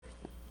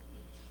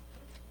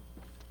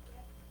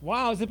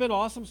Wow, has it been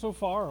awesome so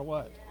far or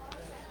what?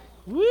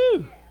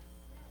 Woo!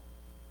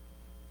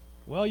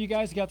 Well, you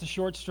guys got the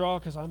short straw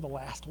because I'm the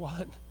last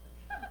one.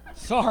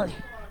 Sorry.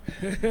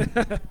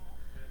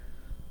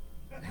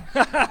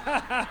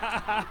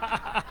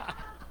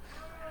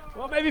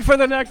 Well, maybe for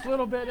the next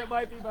little bit it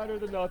might be better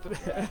than nothing.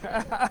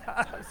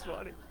 That's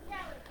funny.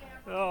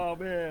 Oh,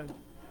 man.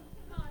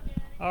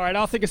 All right,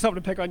 I'll think of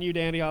something to pick on you,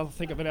 Danny. I'll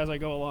think of it as I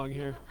go along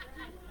here.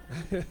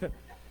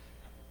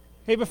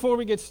 Hey, before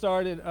we get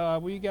started,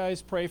 will you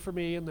guys pray for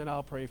me and then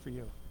I'll pray for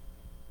you?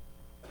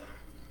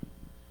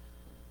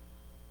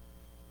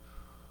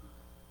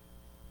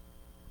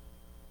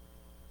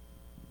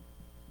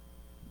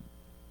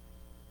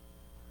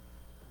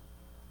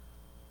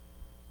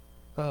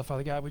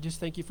 Father God, we just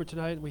thank you for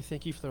tonight, and we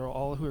thank you for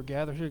all who are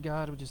gathered here,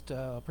 God. We just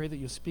pray that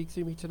you'll speak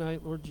through me tonight,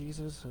 Lord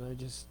Jesus, and I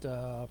just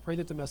pray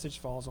that the message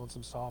falls on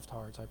some soft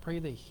hearts. I pray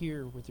they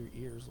hear with their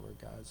ears, Lord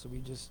God. So we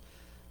just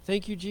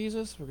thank you,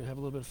 Jesus. We're going to have a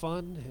little bit of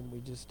fun, and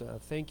we just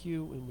thank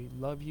you, and we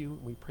love you,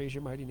 and we praise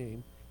your mighty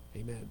name.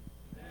 Amen.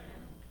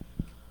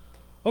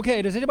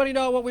 Okay, does anybody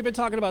know what we've been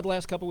talking about the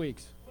last couple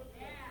weeks?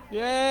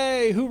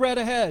 Yay! Who read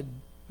ahead?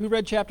 Who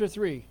read chapter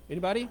 3?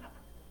 Anybody?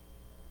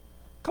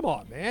 Come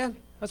on, man.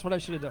 That's what I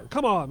should have done.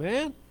 Come on,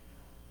 man.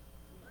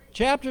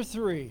 Chapter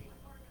 3.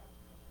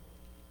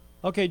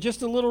 Okay,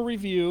 just a little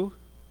review.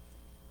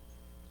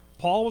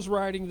 Paul was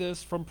writing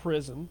this from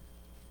prison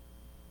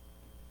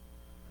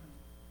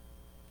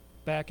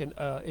back in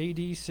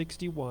AD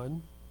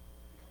 61.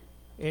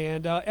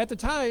 And at the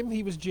time,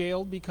 he was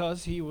jailed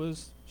because he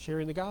was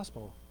sharing the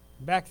gospel.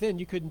 Back then,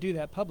 you couldn't do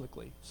that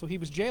publicly. So he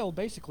was jailed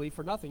basically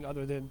for nothing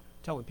other than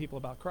telling people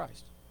about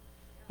Christ.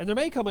 And there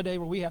may come a day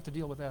where we have to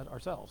deal with that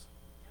ourselves.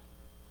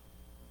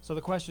 So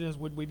the question is,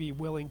 would we be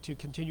willing to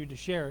continue to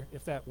share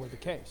if that were the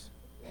case?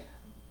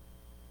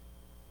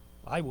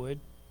 I would.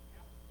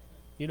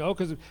 You know,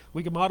 because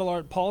we can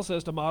Paul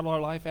says to model our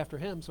life after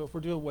him. So if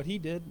we're doing what he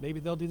did, maybe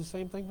they'll do the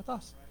same thing with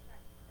us.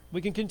 We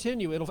can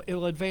continue.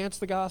 It'll advance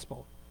the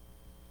gospel.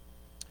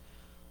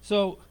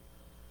 So,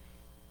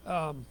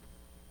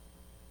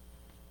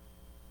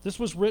 this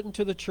was written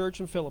to the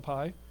church in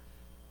Philippi.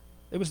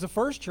 It was the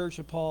first church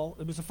of Paul.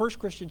 It was the first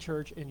Christian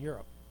church in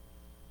Europe.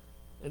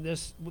 And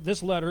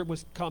this letter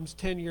comes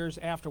 10 years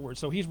afterwards.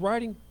 So he's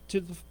writing to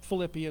the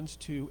Philippians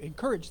to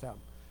encourage them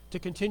to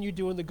continue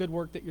doing the good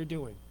work that you're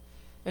doing.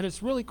 And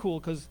it's really cool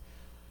because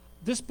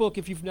this book,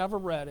 if you've never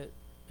read it,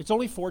 it's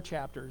only 4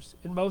 chapters.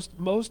 And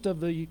most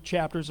of the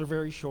chapters are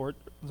very short.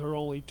 They're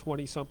only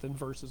 20-something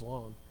verses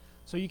long.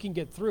 So you can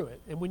get through it.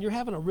 And when you're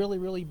having a really,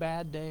 really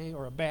bad day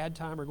or a bad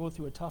time or going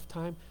through a tough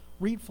time,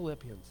 read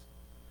Philippians.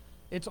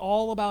 It's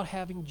all about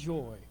having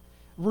joy.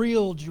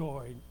 Real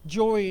joy,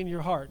 joy in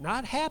your heart,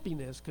 not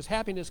happiness, because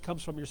happiness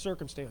comes from your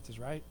circumstances,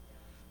 right?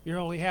 You're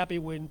only happy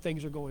when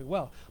things are going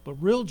well. But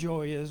real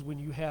joy is when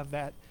you have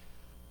that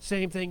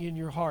same thing in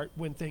your heart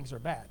when things are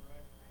bad.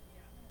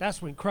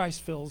 That's when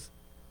Christ fills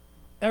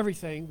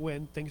everything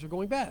when things are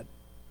going bad.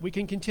 We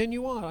can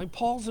continue on.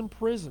 Paul's in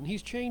prison.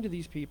 He's chained to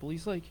these people.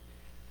 He's like,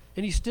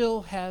 and he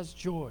still has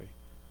joy.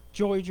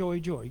 Joy, joy,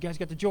 joy. You guys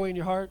got the joy in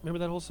your heart? Remember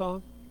that whole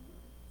song?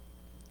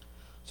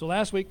 So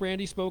last week,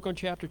 Randy spoke on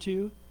chapter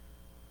 2.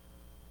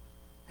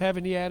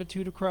 Having the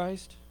attitude of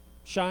Christ,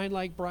 shine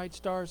like bright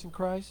stars in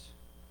Christ.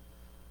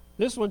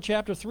 This one,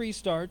 chapter 3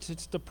 starts,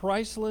 it's the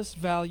priceless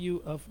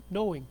value of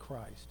knowing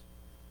Christ.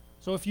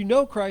 So if you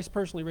know Christ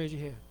personally, raise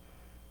your hand.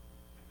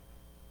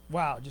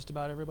 Wow, just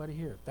about everybody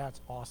here.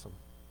 That's awesome.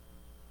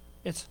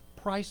 It's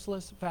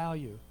priceless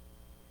value.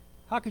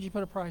 How could you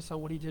put a price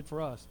on what he did for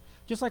us?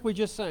 Just like we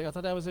just sang, I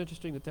thought that was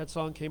interesting that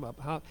song came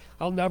up.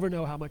 I'll never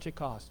know how much it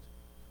cost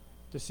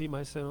to see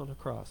my sin on the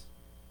cross.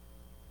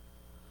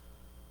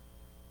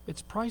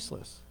 It's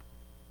priceless.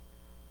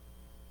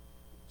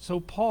 So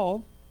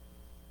Paul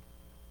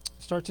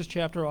starts his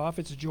chapter off.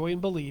 It's joy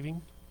in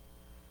believing.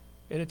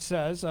 And it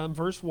says,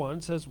 verse 1,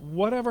 it says,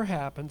 whatever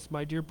happens,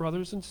 my dear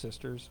brothers and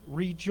sisters,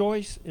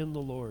 rejoice in the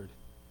Lord.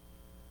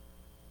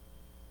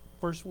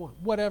 Verse 1,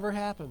 whatever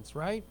happens,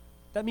 right?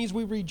 That means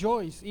we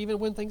rejoice even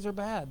when things are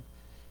bad.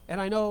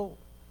 And I know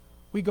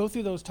we go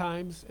through those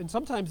times, and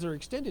sometimes they're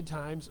extended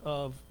times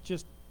of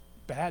just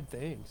bad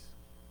things.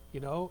 You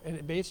know,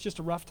 and it's just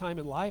a rough time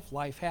in life.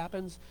 Life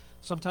happens.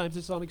 Sometimes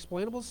it's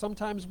unexplainable.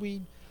 Sometimes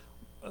we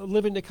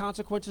live in the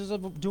consequences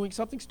of doing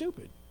something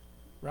stupid,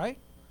 right?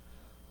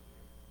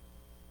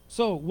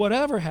 So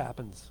whatever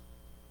happens,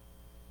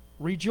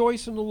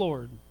 rejoice in the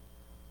Lord.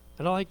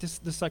 And I like this.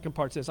 The second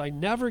part says, I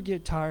never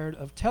get tired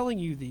of telling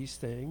you these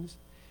things,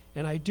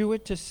 and I do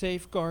it to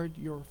safeguard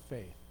your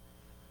faith.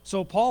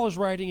 So Paul is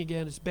writing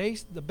again, it's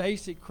the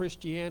basic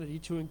Christianity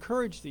to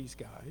encourage these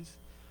guys.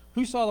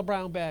 Who saw the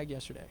brown bag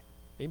yesterday?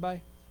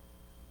 Anybody?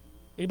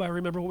 Anybody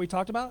remember what we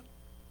talked about?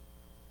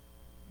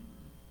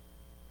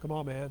 Come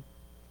on, man.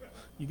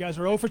 You guys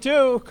are 0 for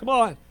 2. Come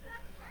on.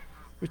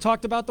 We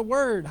talked about the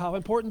Word, how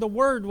important the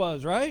Word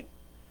was, right?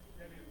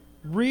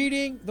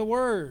 Reading the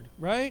Word,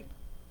 right?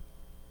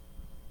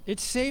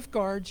 It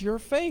safeguards your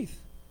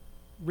faith.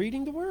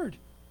 Reading the Word.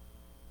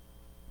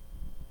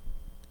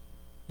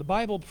 The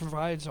Bible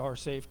provides our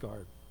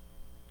safeguard.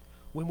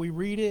 When we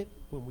read it,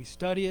 when we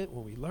study it,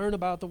 when we learn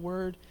about the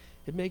Word,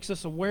 it makes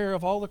us aware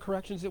of all the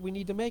corrections that we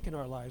need to make in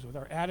our lives with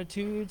our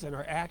attitudes and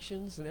our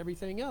actions and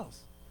everything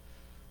else.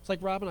 It's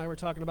like Rob and I were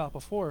talking about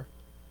before.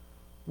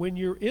 When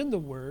you're in the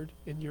Word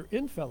and you're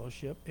in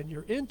fellowship and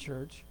you're in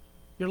church,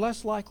 you're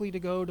less likely to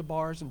go to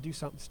bars and do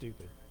something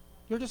stupid.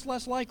 You're just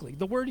less likely.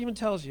 The Word even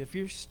tells you, if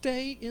you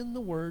stay in the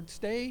Word,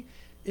 stay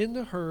in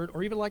the herd,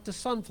 or even like the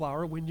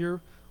sunflower, when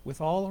you're with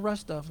all the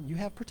rest of them, you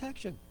have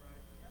protection.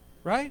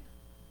 Right?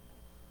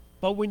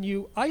 But when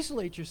you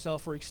isolate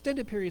yourself for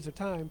extended periods of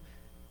time,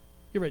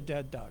 you're a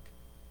dead duck.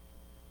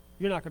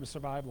 You're not going to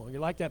survive long. You're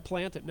like that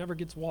plant that never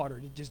gets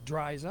watered. It just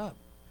dries up.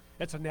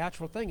 That's a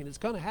natural thing, and it's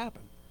going to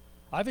happen.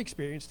 I've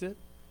experienced it.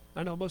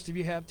 I know most of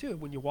you have too.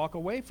 When you walk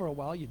away for a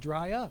while, you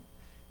dry up.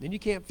 Then you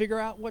can't figure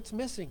out what's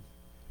missing.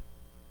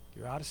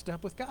 You're out of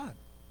step with God.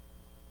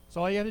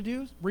 So all you have to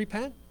do is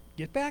repent,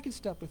 get back in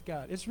step with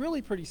God. It's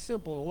really pretty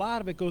simple. A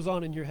lot of it goes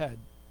on in your head.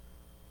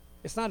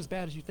 It's not as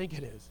bad as you think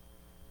it is.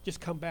 Just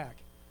come back.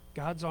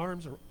 God's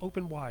arms are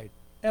open wide.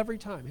 Every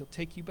time he'll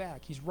take you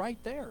back. He's right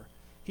there.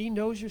 He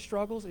knows your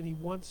struggles and he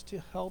wants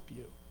to help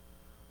you.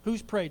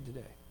 Who's prayed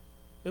today?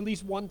 At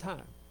least one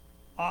time.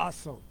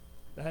 Awesome.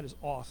 That is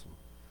awesome.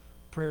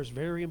 Prayer is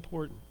very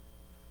important.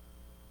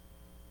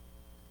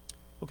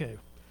 Okay.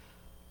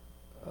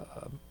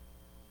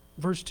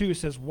 Verse 2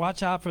 says,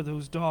 watch out for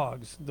those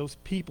dogs, those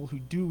people who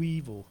do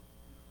evil,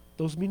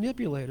 those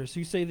manipulators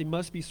who say they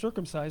must be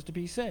circumcised to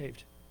be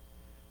saved.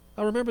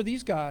 Now remember,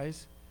 these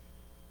guys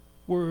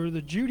were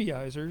the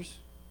Judaizers.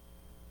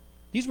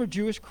 These were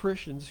Jewish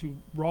Christians who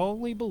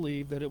wrongly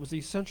believed that it was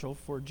essential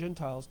for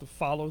Gentiles to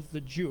follow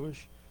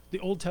the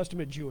Old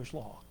Testament Jewish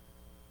law.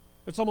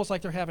 It's almost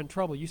like they're having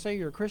trouble. You say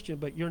you're a Christian,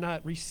 but you're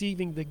not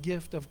receiving the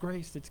gift of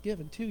grace that's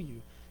given to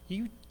you.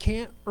 You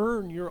can't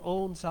earn your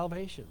own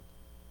salvation.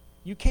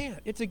 You can't.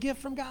 It's a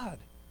gift from God,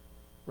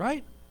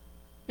 right?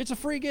 It's a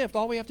free gift.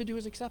 All we have to do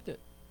is accept it.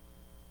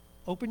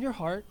 Open your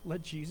heart,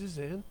 let Jesus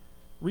in,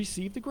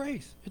 receive the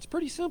grace. It's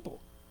pretty simple.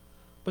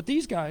 But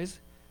these guys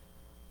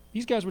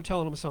were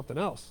telling them something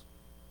else.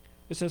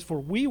 It says, for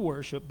we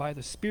worship by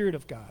the Spirit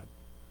of God.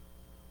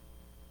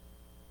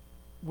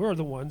 We're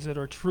the ones that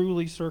are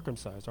truly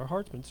circumcised. Our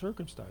heart's been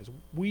circumcised.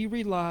 We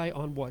rely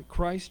on what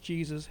Christ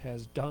Jesus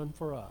has done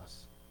for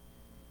us.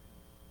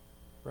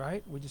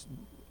 Right?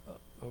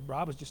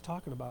 Rob was just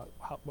talking about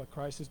what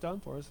Christ has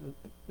done for us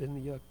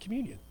in the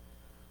communion.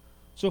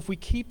 So if we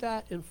keep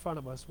that in front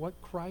of us, what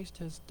Christ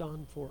has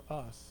done for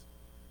us,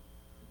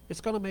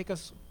 it's going to make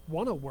us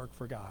want to work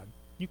for God.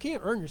 You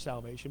can't earn your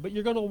salvation, but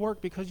you're going to work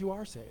because you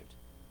are saved.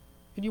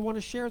 And you want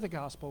to share the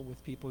gospel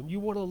with people, and you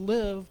want to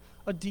live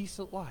a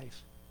decent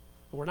life.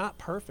 We're not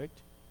perfect,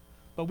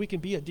 but we can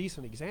be a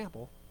decent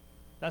example.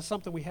 That's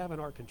something we have in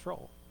our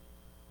control,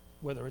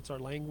 whether it's our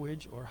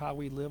language or how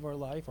we live our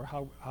life or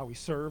how we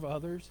serve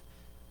others.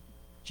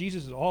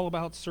 Jesus is all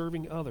about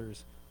serving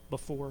others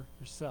before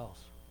yourself.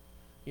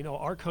 You know,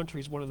 our country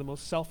is one of the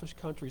most selfish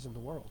countries in the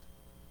world.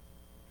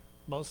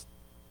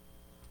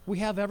 We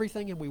have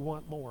everything and we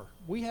want more.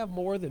 We have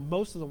more than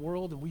most of the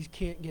world and we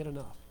can't get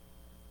enough.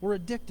 We're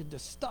addicted to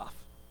stuff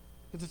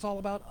because it's all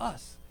about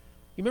us.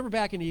 You remember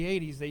back in the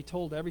 80s, they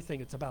told everything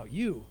it's about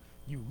you.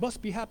 You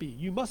must be happy.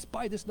 You must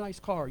buy this nice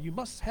car. You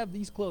must have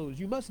these clothes.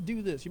 You must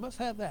do this. You must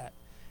have that.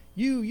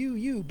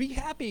 You. Be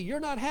happy. You're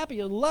not happy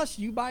unless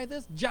you buy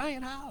this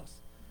giant house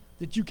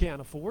that you can't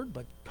afford,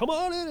 but come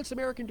on in, it's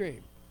American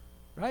dream,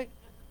 right?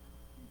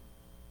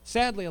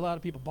 Sadly, a lot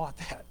of people bought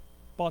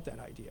that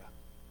idea.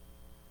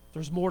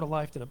 There's more to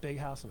life than a big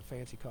house and a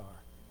fancy car.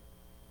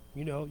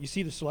 You know, you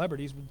see the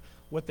celebrities,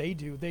 what they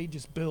do, they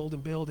just build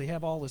and build. They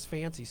have all this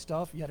fancy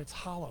stuff, yet it's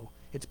hollow.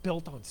 It's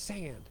built on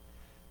sand.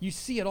 You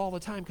see it all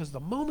the time because the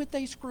moment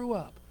they screw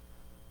up,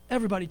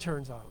 everybody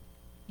turns on them.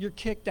 You're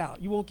kicked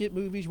out. You won't get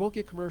movies. You won't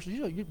get commercials.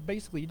 You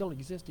don't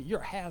exist.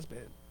 You're a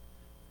has-been.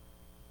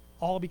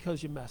 All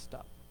because you messed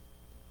up.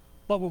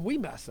 But when we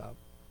mess up,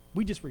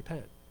 we just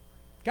repent.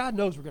 God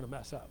knows we're going to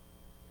mess up.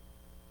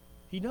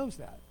 He knows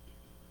that.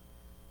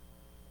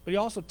 But he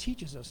also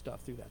teaches us stuff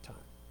through that time.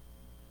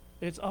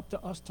 And it's up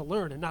to us to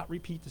learn and not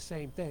repeat the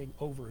same thing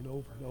over and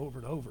over and over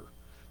and over.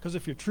 Because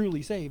if you're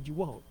truly saved, you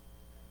won't.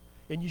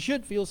 And you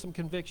should feel some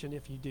conviction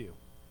if you do.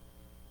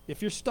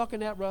 If you're stuck in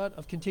that rut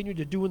of continuing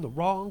to doing the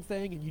wrong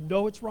thing and you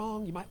know it's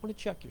wrong, you might want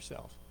to check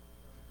yourself.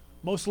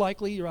 Most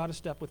likely you're out of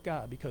step with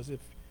God, because if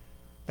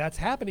that's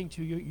happening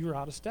to you, you're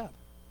out of step.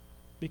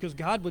 Because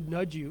God would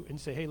nudge you and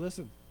say, hey,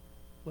 listen,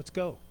 let's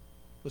go.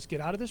 Let's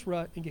get out of this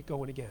rut and get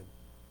going again.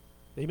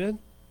 Amen?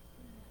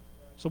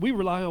 So we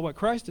rely on what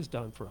Christ has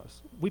done for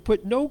us. We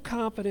put no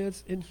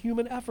confidence in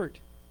human effort.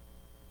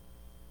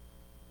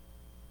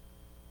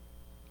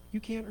 You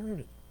can't earn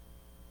it.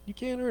 You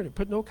can't earn it.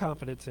 Put no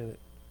confidence in it.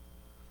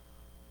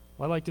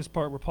 Well, I like this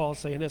part where Paul's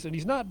saying this, and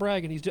he's not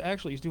bragging. He's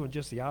doing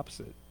just the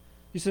opposite.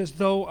 He says,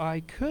 though I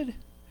could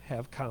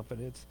have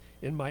confidence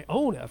in my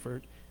own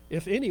effort,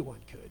 if anyone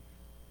could.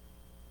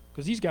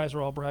 Because these guys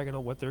are all bragging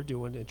on what they're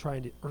doing and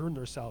trying to earn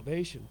their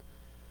salvation.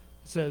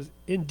 It says,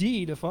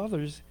 indeed, if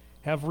others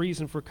have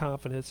reason for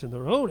confidence in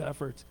their own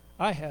efforts,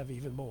 I have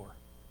even more.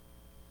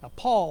 Now,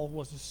 Paul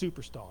was a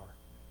superstar,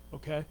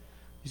 okay?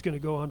 He's going to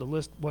go on to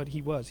list what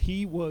he was.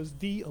 He was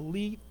the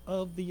elite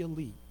of the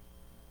elite,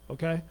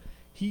 okay?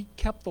 He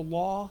kept the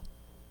law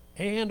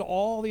and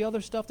all the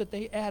other stuff that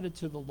they added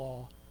to the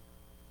law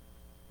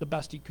the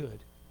best he could.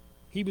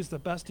 He was the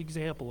best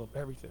example of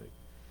everything.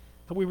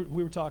 And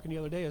we were talking the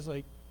other day, it's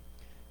like,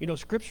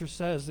 Scripture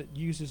says it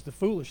uses the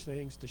foolish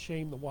things to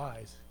shame the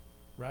wise,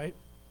 right?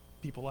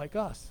 People like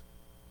us.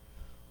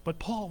 But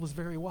Paul was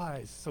very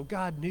wise, so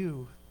God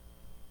knew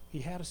he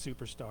had a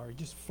superstar. He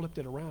just flipped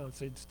it around and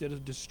said, instead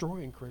of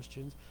destroying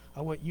Christians,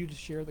 I want you to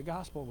share the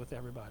gospel with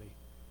everybody.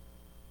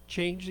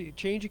 Change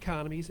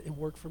economies and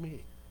work for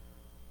me.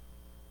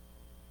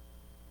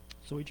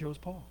 So he chose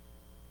Paul.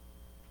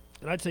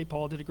 And I'd say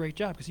Paul did a great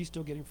job because he's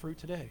still getting fruit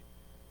today.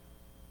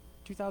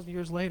 2,000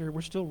 years later,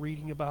 we're still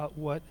reading about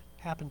what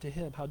happened to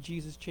him, how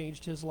Jesus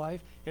changed his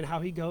life, and how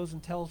he goes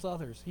and tells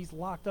others. He's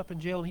locked up in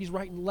jail, and he's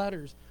writing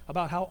letters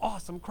about how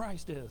awesome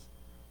Christ is.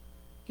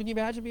 Can you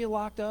imagine being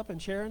locked up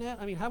and sharing that?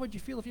 I mean, how would you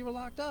feel if you were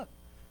locked up?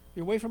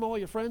 You're away from all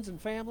your friends and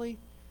family,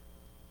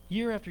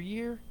 year after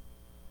year.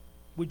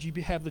 Would you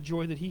have the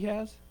joy that he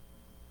has?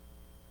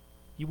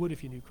 You would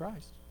if you knew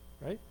Christ,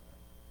 right?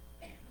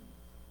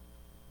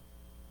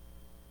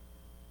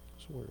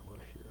 So where am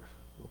I here?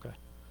 Okay.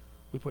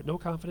 We put no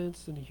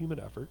confidence in the human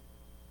effort.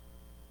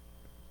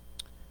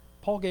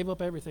 Paul gave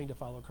up everything to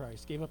follow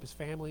Christ. Gave up his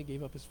family,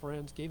 gave up his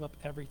friends, gave up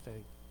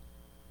everything.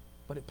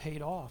 But it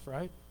paid off,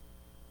 right?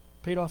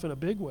 Paid off in a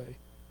big way.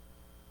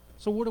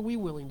 So what are we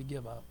willing to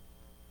give up?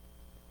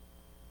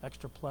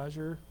 Extra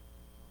pleasure?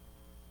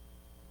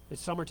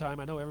 It's summertime.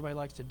 I know everybody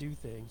likes to do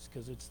things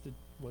because it's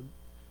when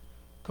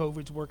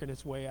COVID's working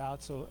its way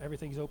out, so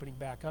everything's opening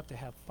back up to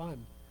have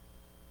fun.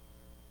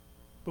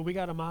 But we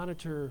got to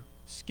monitor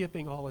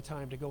skipping all the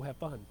time to go have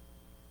fun.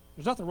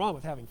 There's nothing wrong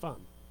with having fun,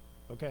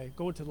 okay?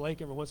 Going to the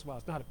lake every once in a while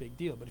is not a big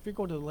deal. But if you're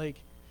going to the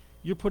lake,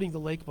 you're putting the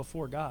lake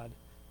before God.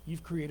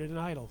 You've created an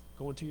idol.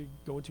 Go into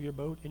your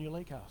boat in your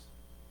lake house.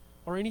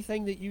 Or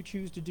anything that you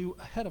choose to do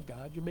ahead of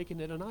God, you're making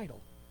it an idol.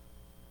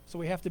 So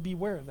we have to be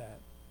aware of that.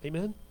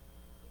 Amen?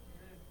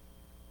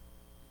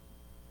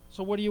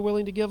 So what are you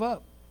willing to give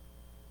up?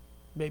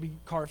 Maybe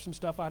carve some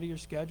stuff out of your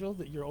schedule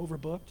that you're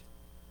overbooked.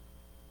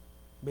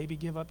 Maybe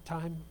give up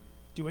time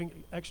doing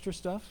extra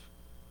stuff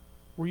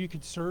where you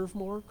could serve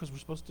more, because we're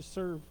supposed to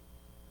serve.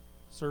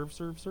 Serve.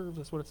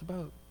 That's what it's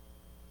about.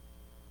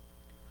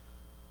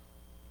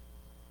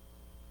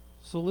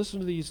 So listen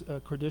to these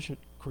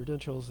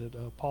credentials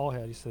that Paul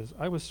had. He says,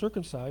 I was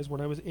circumcised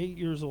when I was 8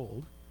 years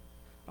old.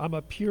 I'm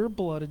a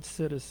pure-blooded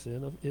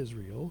citizen of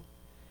Israel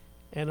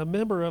and a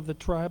member of the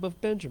tribe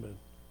of Benjamin.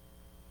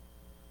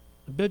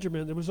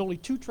 Benjamin, there was only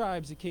two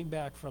tribes that came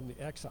back from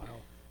the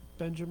exile,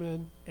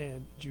 Benjamin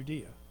and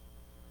Judea.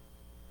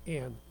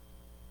 And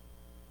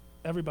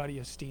everybody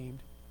esteemed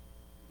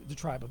the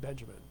tribe of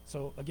Benjamin.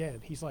 So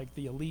again, he's like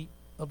the elite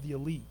of the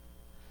elite.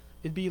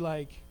 It'd be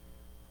like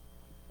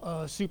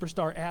a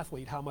superstar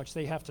athlete, how much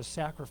they have to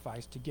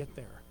sacrifice to get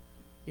there.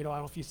 I don't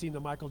know if you've seen the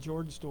Michael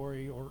Jordan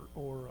story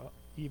or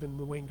even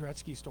the Wayne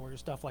Gretzky story or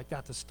stuff like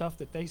that, the stuff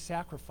that they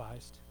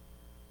sacrificed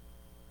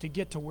to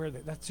get to where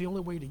that's the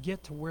only way to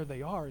get to where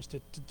they are is to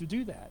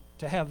do that,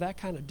 to have that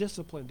kind of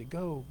discipline to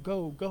go.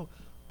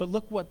 But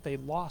look what they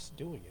lost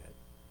doing it.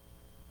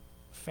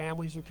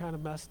 Families are kind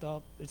of messed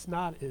up. It's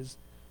not as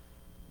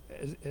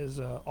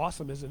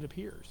awesome as it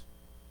appears.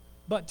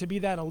 But to be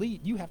that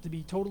elite, you have to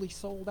be totally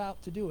sold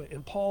out to do it.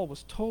 And Paul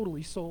was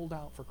totally sold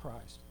out for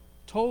Christ.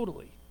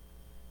 Totally.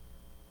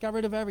 Got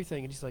rid of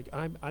everything. And he's like,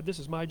 this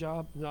is my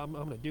job. No, I'm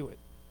going to do it.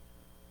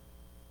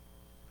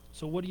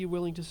 So what are you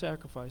willing to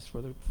sacrifice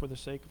for the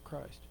sake of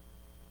Christ?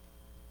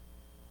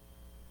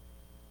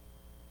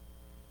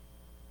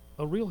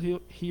 A real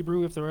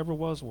Hebrew, if there ever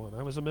was one.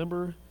 I was a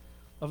member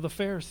of the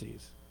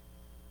Pharisees.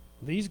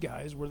 These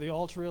guys were the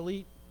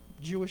ultra-elite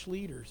Jewish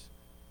leaders.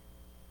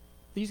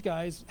 These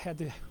guys had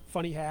the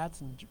funny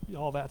hats and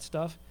all that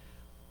stuff.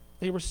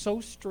 They were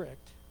so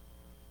strict.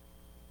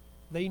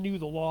 They knew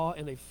the law,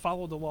 and they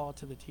followed the law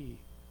to the T,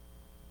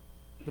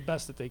 the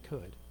best that they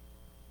could.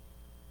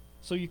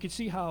 So you can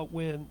see how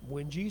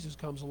when Jesus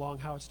comes along,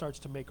 how it starts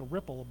to make a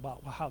ripple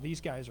about how these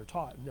guys are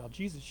taught. And now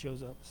Jesus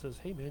shows up and says,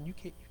 hey man, you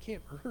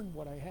can't earn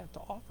what I have to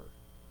offer.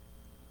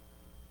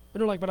 And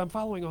they're like, but I'm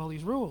following all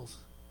these rules,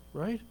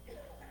 right?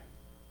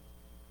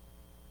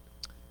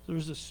 So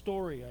there's this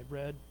story I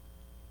read.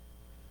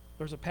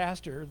 There's a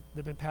pastor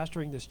that's been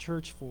pastoring this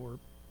church for,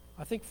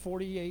 I think,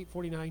 48,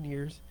 49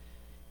 years.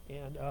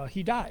 And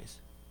he dies.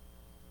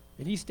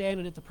 And he's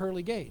standing at the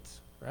pearly gates,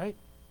 right?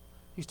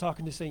 He's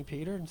talking to St.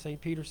 Peter, and St.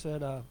 Peter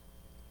said,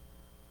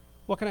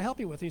 what can I help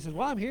you with? He says,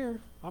 well, I'm here.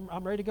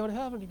 I'm ready to go to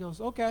heaven. He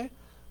goes, okay,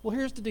 well,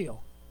 here's the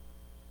deal.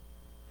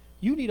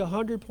 You need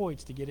 100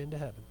 points to get into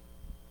heaven.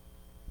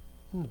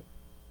 And the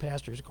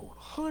pastor's going,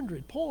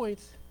 100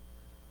 points?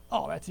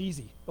 Oh, that's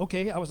easy.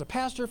 Okay, I was a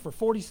pastor for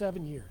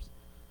 47 years.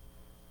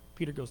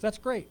 Peter goes, that's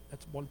great.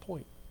 That's 1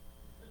 point.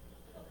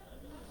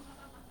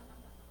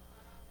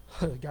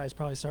 The guy's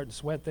probably starting to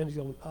sweat. Then he's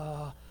going,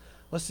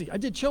 let's see. I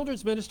did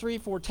children's ministry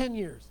for 10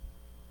 years.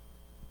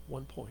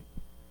 1 point.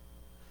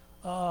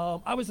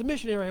 I was a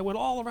missionary. I went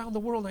all around the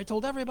world and I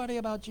told everybody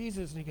about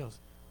Jesus. And he goes,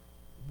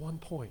 1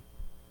 point.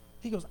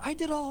 He goes, I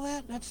did all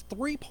that, and that's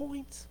 3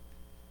 points?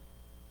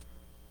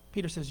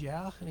 Peter says,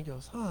 yeah. And he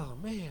goes, oh,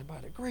 man, by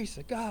the grace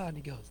of God. And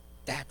he goes,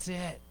 that's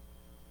it.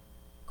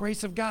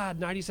 Grace of God,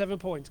 97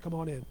 points. Come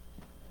on in.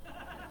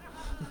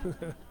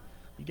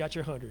 You got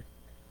your 100.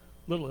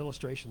 Little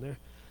illustration there.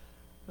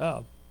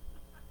 Thought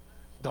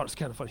it was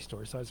kind of a funny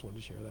story, so I just wanted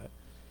to share that.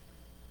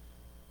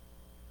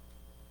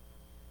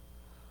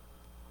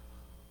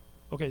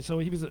 Okay, so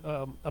he was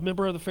a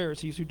member of the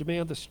Pharisees who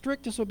demanded the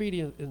strictest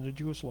obedience in the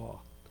Jewish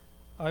law.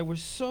 I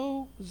was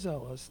so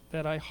zealous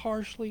that I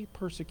harshly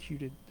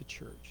persecuted the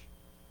church.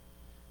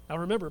 Now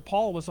remember,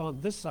 Paul was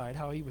on this side,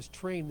 how he was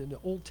trained in the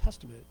Old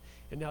Testament,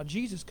 and now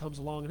Jesus comes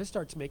along and it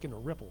starts making a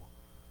ripple,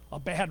 a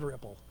bad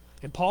ripple.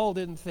 And Paul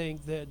didn't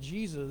think that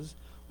Jesus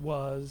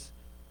was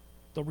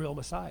the real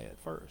Messiah at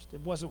first.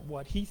 It wasn't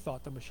what he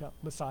thought the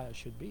Messiah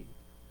should be.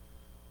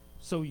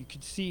 So you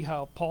could see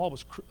how Paul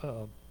was,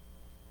 I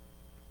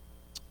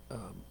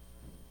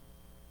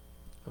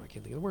can't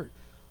think of the word.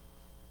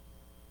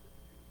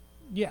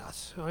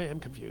 Yes, I am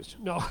confused.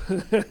 No.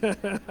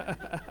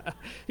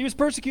 He was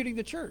persecuting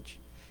the church.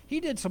 He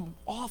did some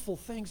awful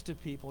things to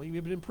people. He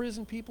would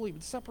imprison people. He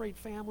would separate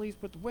families,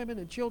 put the women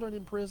and children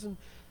in prison.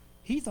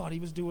 He thought he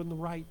was doing the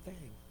right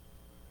thing,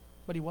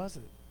 but he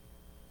wasn't.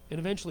 And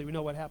eventually we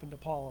know what happened to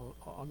Paul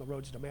on the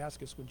road to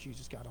Damascus when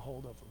Jesus got a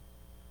hold of him.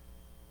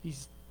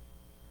 He's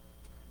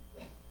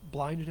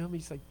blinded him.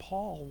 He's like,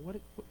 Paul, what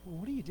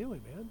are you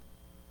doing, man?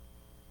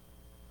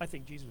 I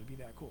think Jesus would be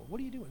that cool. What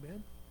are you doing,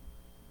 man?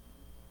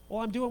 Well,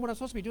 I'm doing what I'm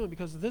supposed to be doing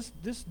because this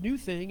new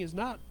thing is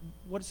not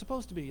what it's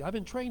supposed to be. I've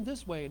been trained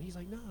this way. And he's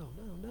like,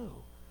 no.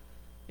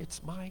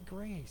 It's my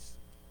grace.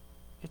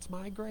 It's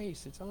my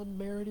grace. It's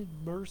unmerited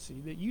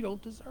mercy that you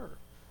don't deserve.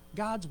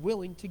 God's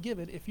willing to give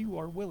it if you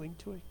are willing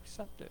to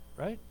accept it,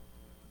 right?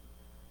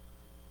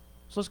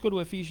 So let's go to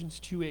Ephesians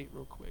 2:8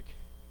 real quick.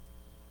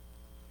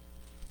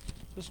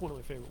 This is one of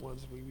my favorite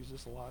ones. We use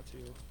this a lot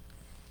too.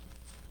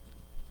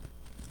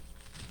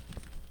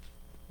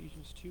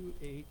 Ephesians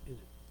 2:8 and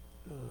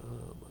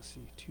let's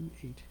see,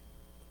 2:8.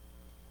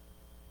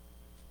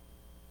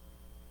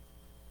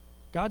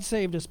 God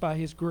saved us by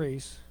his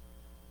grace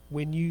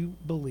when you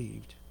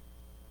believed.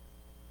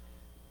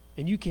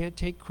 And you can't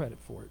take credit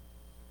for it.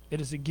 It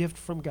is a gift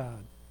from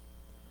God.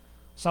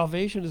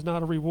 Salvation is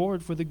not a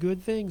reward for the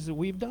good things that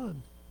we've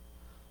done.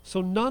 So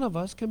none of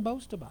us can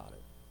boast about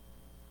it.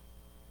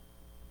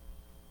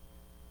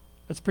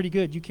 That's pretty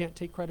good. You can't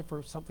take credit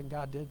for something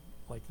God did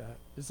like that.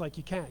 It's like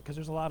you can't, because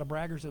there's a lot of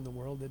braggers in the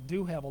world that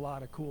do have a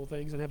lot of cool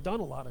things and have done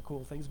a lot of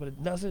cool things, but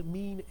it doesn't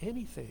mean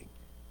anything.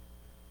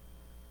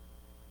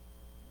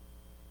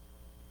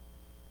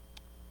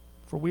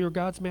 For we are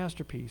God's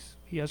masterpiece.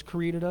 He has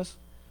created us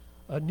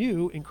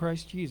anew in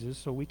Christ Jesus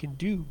so we can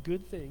do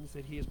good things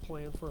that he has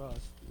planned for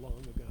us long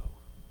ago.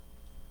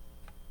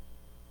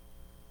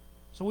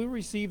 So we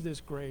receive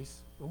this grace,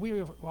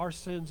 when our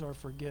sins are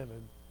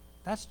forgiven.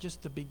 That's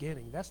just the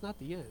beginning. That's not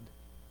the end.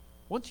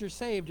 Once you're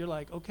saved, you're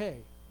like, okay,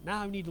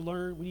 now I need to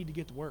learn, we need to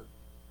get to work,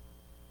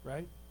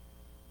 right?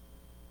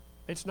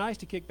 It's nice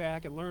to kick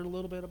back and learn a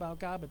little bit about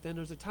God, but then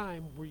there's a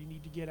time where you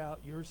need to get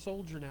out. You're a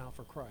soldier now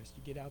for Christ.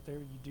 You get out there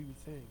and you do your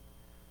thing.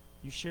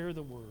 You share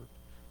the word.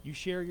 You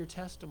share your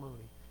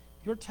testimony.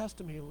 Your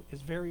testimony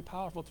is very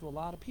powerful to a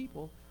lot of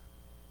people,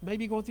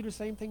 maybe going through the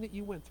same thing that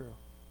you went through.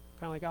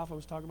 Kind of like Alpha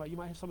was talking about, you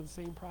might have some of the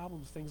same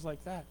problems, things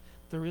like that.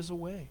 There is a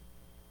way.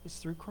 It's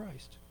through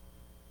Christ.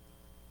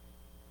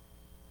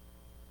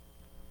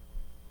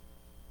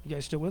 You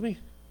guys still with me?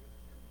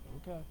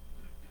 Okay.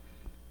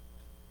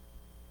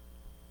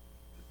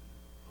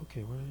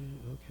 Okay,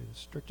 the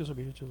strictest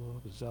obedience to the law,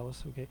 the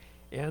zealous, okay.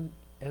 And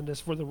as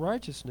for the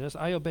righteousness,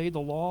 I obeyed the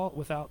law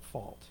without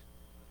fault.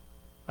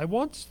 I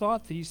once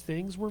thought these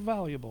things were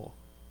valuable.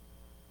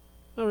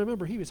 Now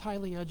remember, he was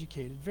highly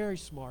educated, very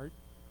smart,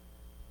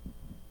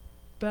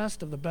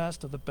 best of the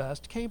best of the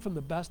best, came from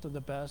the best of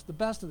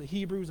the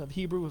Hebrews of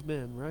Hebrew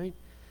men, right?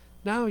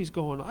 Now he's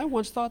going, I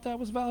once thought that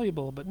was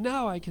valuable, but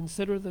now I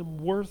consider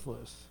them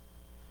worthless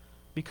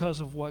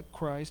because of what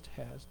Christ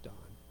has done.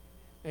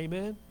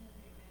 Amen?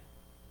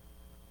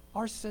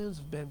 Our sins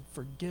have been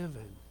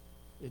forgiven.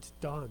 It's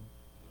done.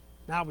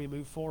 Now we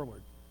move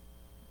forward.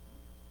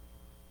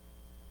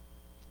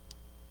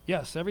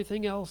 Yes,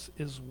 everything else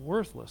is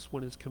worthless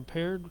when it's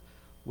compared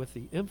with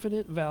the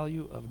infinite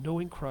value of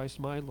knowing Christ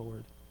my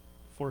Lord.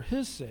 For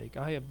his sake,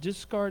 I have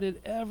discarded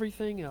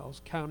everything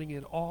else, counting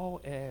it all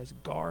as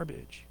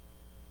garbage.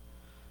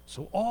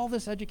 So all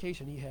this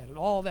education he had and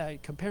all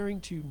that, comparing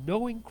to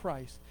knowing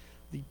Christ,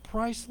 the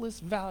priceless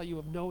value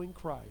of knowing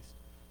Christ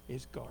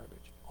is garbage.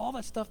 All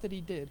that stuff that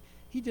he did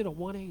a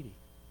 180.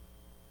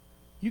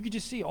 You could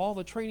just see all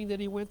the training that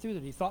he went through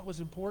that he thought was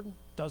important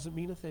doesn't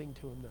mean a thing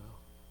to him now.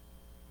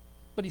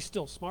 But he's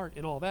still smart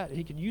and all that, and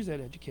he can use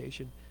that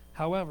education.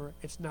 However,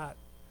 it's not,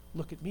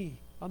 look at me,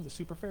 I'm the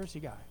super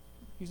Pharisee guy.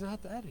 He's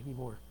not that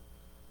anymore.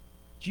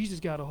 Jesus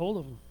got a hold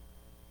of him.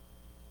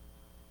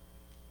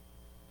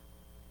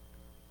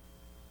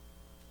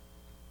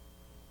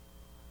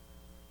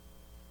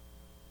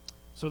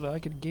 so that I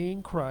can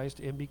gain Christ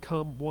and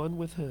become one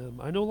with him.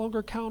 I no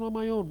longer count on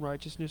my own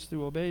righteousness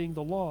through obeying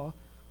the law.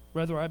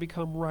 Rather, I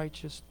become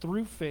righteous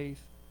through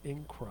faith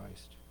in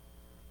Christ.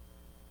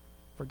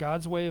 For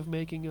God's way of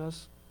making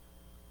us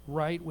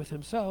right with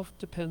himself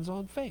depends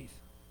on faith.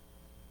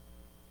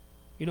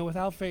 You know,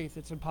 without faith,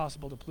 it's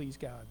impossible to please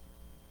God.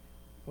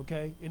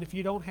 Okay? And if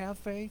you don't have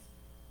faith,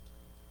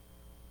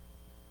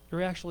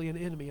 you're actually an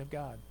enemy of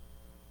God.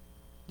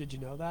 Did you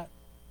know that?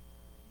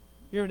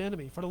 You're an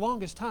enemy. For the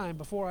longest time,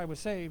 before I was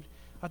saved,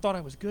 I thought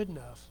I was good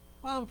enough.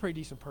 Well, I'm a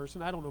pretty decent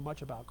person. I don't know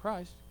much about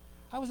Christ.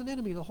 I was an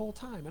enemy the whole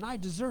time, and I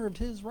deserved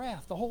his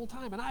wrath the whole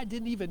time, and I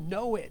didn't even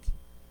know it.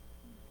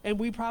 And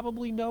we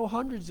probably know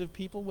hundreds of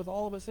people with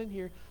all of us in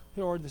here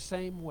who are the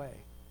same way.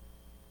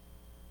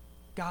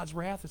 God's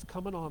wrath is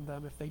coming on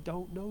them if they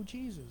don't know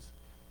Jesus.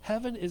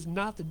 Heaven is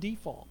not the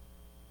default.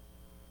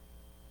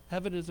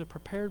 Heaven is a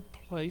prepared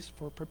place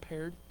for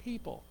prepared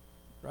people,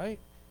 right?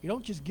 You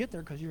don't just get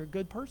there because you're a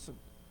good person.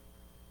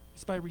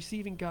 It's by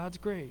receiving God's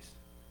grace.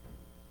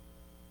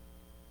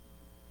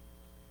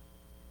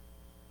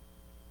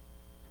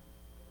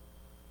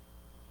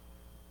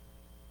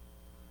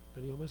 I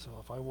know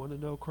myself. I want to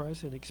know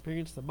Christ and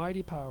experience the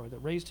mighty power that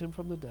raised him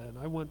from the dead.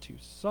 I want to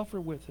suffer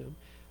with him,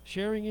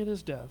 sharing in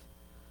his death,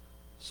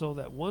 so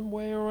that one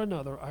way or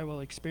another I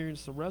will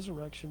experience the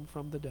resurrection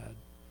from the dead.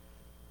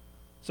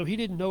 So he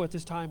didn't know at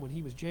this time when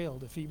he was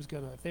jailed if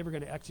they were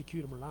going to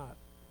execute him or not.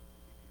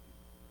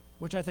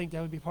 Which I think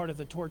that would be part of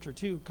the torture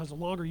too, because the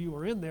longer you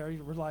were in there,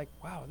 you were like,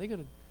 wow,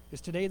 is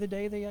today the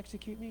day they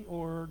execute me?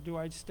 Or do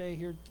I stay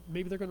here?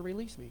 Maybe they're going to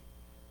release me.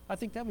 I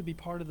think that would be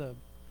part of the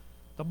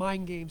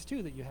mind games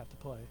too that you have to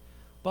play.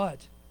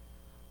 But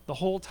the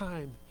whole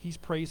time he's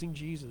praising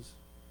Jesus.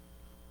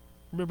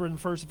 Remember in the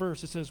first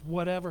verse it says,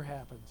 whatever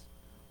happens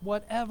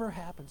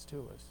to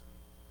us,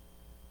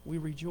 we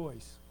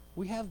rejoice.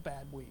 We have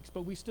bad weeks,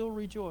 but we still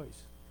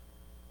rejoice.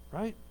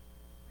 Right?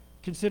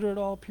 Consider it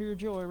all pure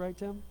joy, right,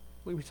 Tim?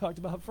 We talked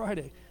about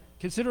Friday.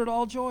 Consider it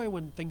all joy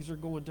when things are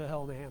going to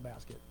hell in a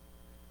handbasket.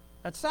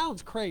 That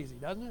sounds crazy,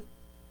 doesn't it?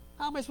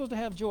 How am I supposed to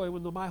have joy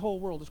when my whole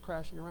world is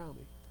crashing around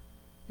me?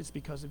 It's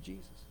because of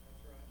Jesus.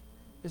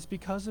 It's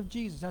because of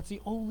Jesus. That's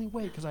the only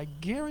way, because I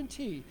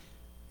guarantee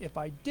if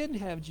I didn't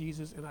have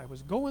Jesus and I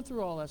was going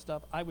through all that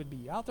stuff, I would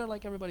be out there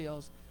like everybody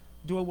else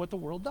doing what the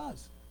world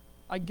does.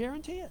 I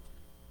guarantee it.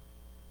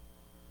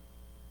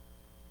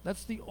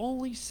 That's the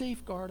only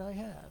safeguard I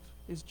have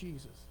is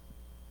Jesus.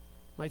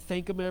 I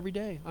thank him every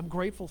day. I'm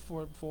grateful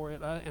for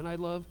it. And I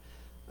love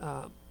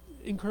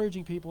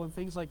encouraging people and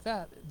things like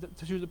that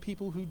to the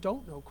people who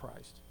don't know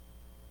Christ.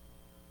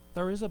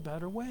 There is a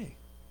better way.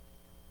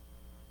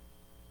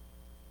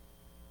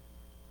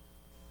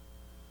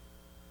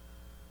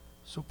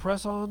 So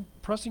press on,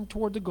 pressing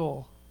toward the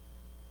goal.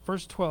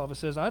 Verse 12, it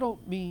says, I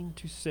don't mean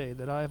to say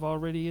that I have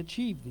already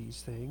achieved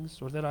these things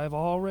or that I have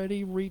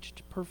already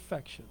reached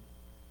perfection.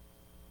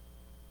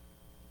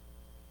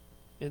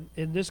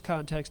 In this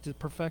context, the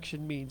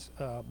perfection means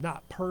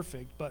not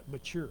perfect, but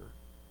mature.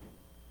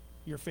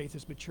 Your faith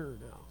is mature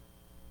now,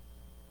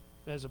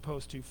 as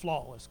opposed to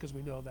flawless, because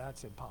we know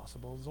that's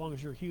impossible. As long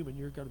as you're human,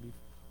 you're going to be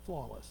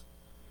flawless.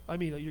 I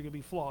mean, you're going to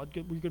be flawed.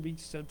 You're going to be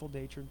sinful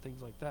nature and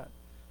things like that.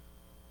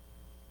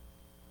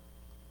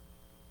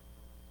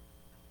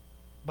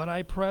 But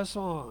I press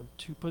on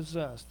to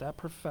possess that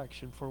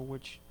perfection for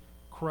which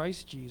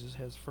Christ Jesus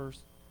has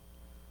first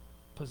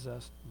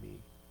possessed me.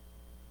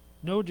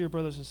 No, dear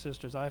brothers and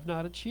sisters, I have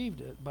not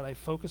achieved it, but I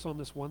focus on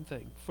this one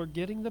thing,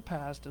 forgetting the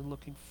past and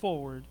looking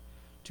forward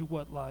to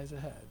what lies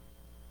ahead.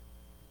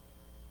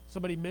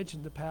 Somebody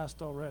mentioned the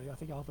past already. I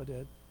think Alpha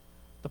did.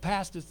 The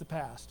past is the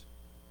past.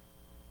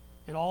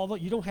 And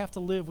you don't have to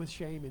live with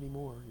shame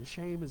anymore. Your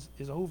shame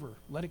is over.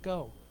 Let it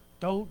go.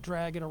 Don't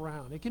drag it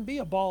around. It can be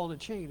a ball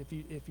and a chain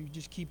if you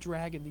just keep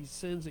dragging these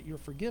sins that you're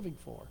forgiving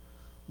for.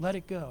 Let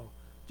it go.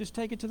 Just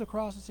take it to the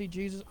cross and say,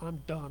 Jesus,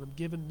 I'm done. I'm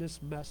giving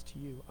this mess to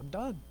you. I'm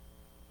done.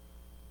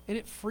 And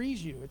it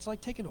frees you. It's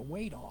like taking a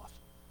weight off.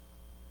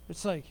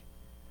 It's like,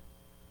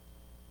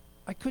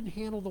 I couldn't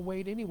handle the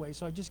weight anyway,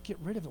 so I just get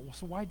rid of it.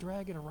 So why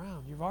drag it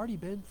around? You've already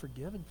been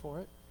forgiven for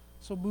it.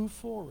 So move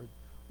forward.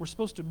 We're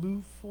supposed to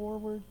move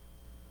forward,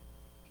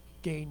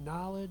 gain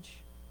knowledge,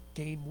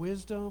 gain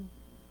wisdom.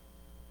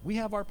 We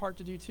have our part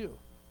to do too,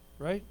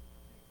 right?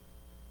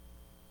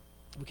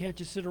 We can't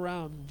just sit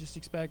around and just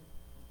expect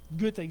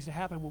good things to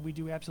happen when we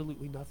do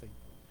absolutely nothing.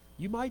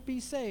 You might be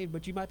saved,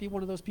 but you might be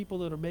one of those people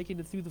that are making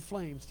it through the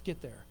flames to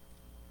get there.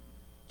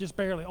 Just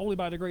barely, only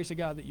by the grace of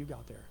God that you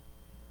got there.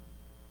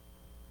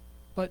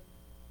 But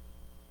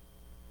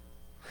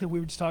we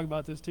were just talking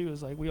about this too.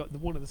 It's like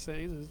one of the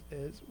sayings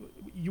is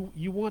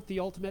you want the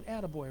ultimate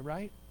attaboy,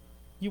 right?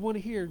 You want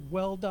to hear,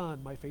 well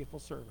done, my faithful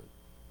servant,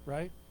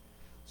 right?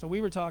 So we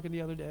were talking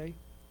the other day.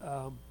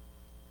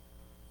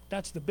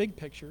 That's the big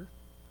picture.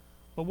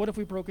 But what if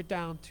we broke it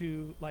down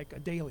to like a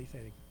daily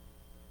thing?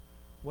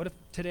 What if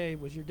today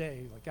was your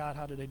day? Like, God,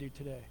 how did I do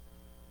today?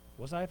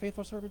 Was I a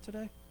faithful servant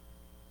today?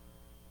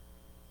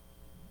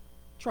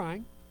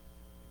 Trying.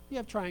 You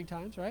have trying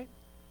times, right?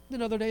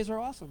 Then other days are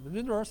awesome. And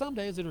then there are some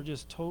days that are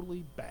just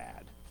totally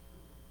bad,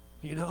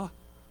 you know?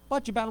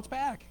 But you bounce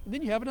back, and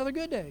then you have another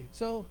good day.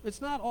 So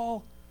it's not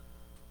all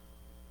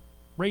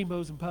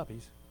rainbows and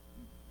puppies.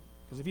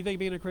 Because if you think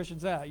being a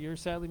Christian's that, you're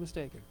sadly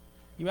mistaken.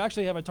 You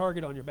actually have a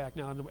target on your back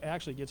now, and it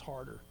actually gets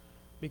harder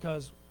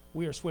because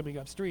we are swimming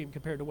upstream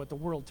compared to what the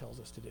world tells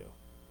us to do,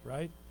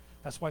 right?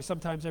 That's why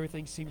sometimes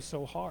everything seems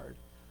so hard.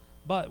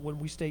 But when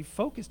we stay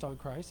focused on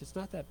Christ, it's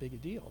not that big a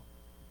deal.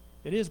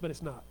 It is, but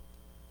it's not.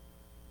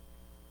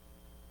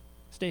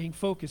 Staying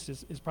focused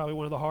is probably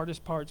one of the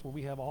hardest parts when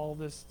we have all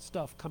this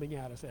stuff coming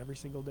at us every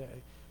single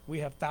day. We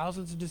have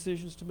thousands of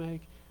decisions to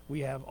make.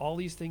 We have all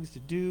these things to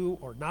do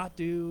or not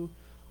do,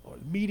 or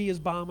the media is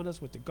bombing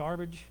us with the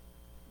garbage.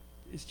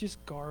 It's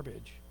just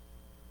garbage.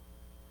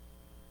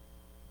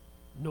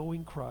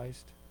 Knowing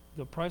Christ,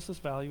 the priceless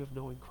value of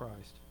knowing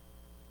Christ.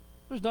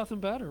 There's nothing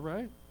better,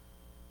 right?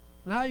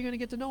 And how are you going to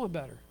get to know him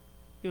better?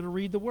 You're going to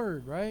read the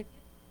Word, right?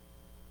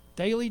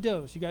 Daily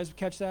dose. You guys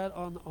catch that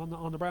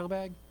on the brown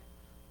bag?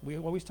 We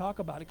always talk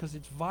about it because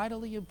it's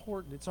vitally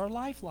important. It's our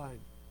lifeline.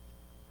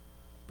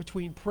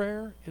 Between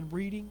prayer and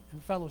reading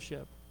and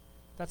fellowship,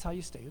 that's how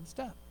you stay in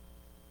step.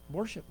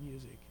 Worship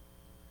music.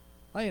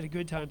 I had a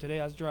good time today.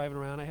 I was driving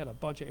around. I had a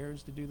bunch of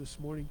errands to do this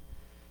morning,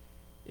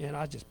 and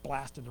I was just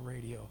blasting the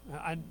radio.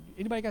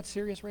 Anybody got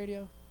Sirius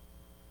radio?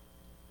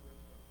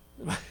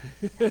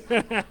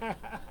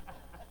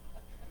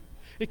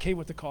 It came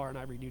with the car, and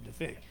I renewed the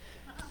thing.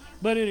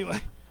 But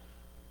anyway,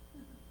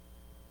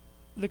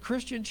 the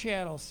Christian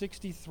Channel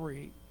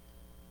 63.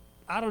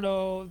 I don't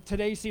know.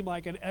 Today seemed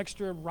like an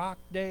extra rock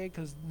day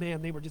because,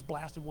 man, they were just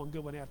blasting one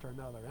good one after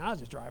another. And I was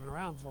just driving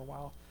around for a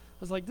while. I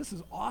was like, this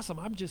is awesome.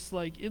 I'm just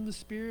like in the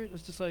spirit.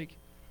 It's just like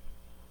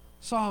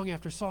song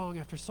after song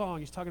after song.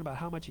 He's talking about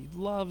how much he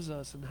loves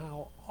us and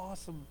how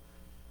awesome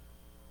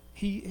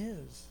he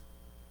is.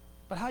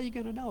 But how are you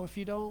going to know if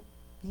you don't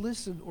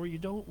listen or you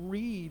don't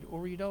read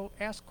or you don't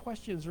ask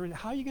questions? Or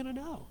how are you going to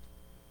know?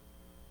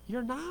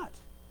 You're not.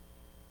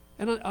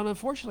 And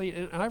unfortunately,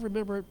 and I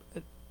remember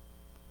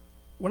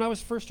when I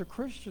was first a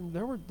Christian,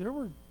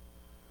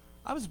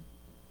 I was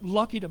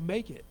lucky to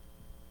make it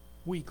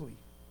weekly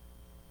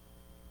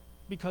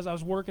because I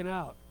was working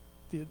out.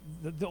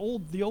 The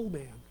old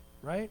man,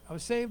 right? I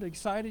was saved,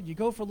 excited. You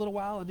go for a little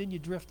while and then you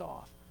drift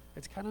off.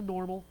 It's kind of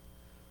normal.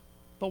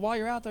 But while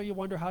you're out there, you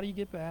wonder, how do you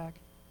get back?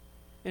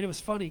 And it was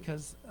funny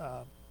because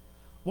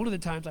one of the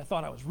times I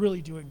thought I was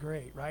really doing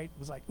great, right? It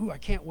was like, ooh, I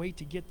can't wait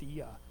to get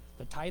the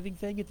tithing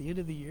thing at the end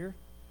of the year.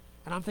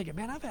 And I'm thinking,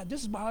 man,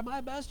 this is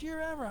my best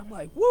year ever. I'm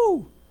like,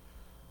 woo!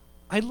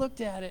 I looked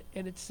at it,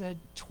 and it said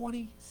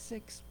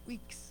 26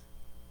 weeks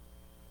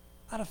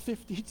out of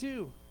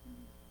 52.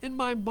 In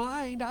my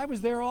mind, I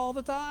was there all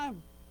the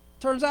time.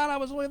 Turns out I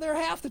was only there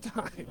half the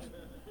time.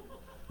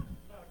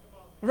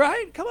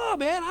 Right? Come on,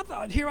 man. I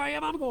thought, here I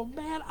am. I'm going,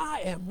 man,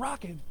 I am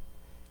rocking.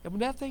 And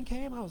when that thing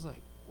came, I was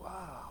like,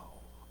 wow,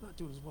 I'm not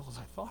doing as well as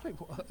I thought I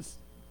was.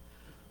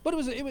 But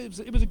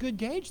it was a good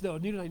gauge, though. I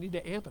knew that I need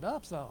to amp it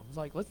up. So I was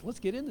like, let's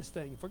get in this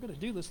thing. If we're going to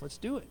do this, let's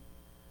do it.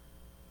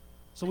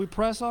 So we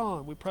press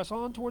on. We press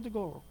on toward the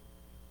goal.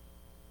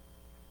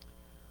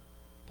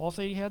 Paul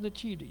said he hadn't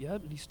achieved it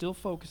yet, but he's still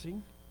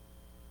focusing.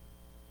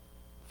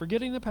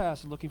 Forgetting the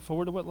past and looking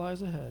forward to what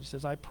lies ahead. He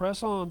says, I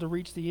press on to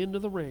reach the end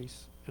of the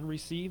race and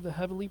receive the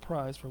heavenly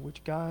prize for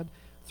which God,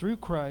 through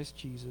Christ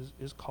Jesus,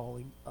 is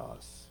calling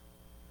us.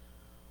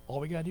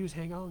 All we got to do is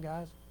hang on,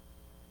 guys.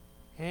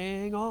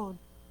 Hang on.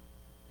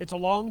 It's a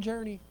long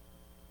journey,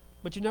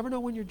 but you never know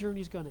when your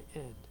journey is going to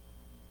end,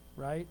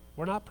 right?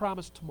 We're not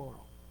promised tomorrow.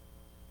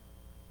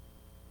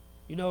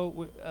 You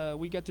know,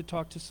 we got to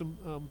talk to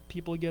some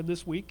people again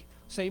this week.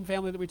 Same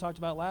family that we talked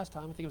about last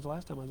time. I think it was the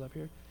last time I was up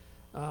here.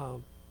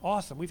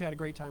 Awesome. We've had a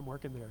great time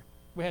working there.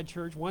 We had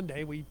church one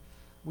day. We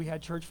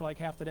had church for like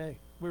half the day.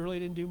 We really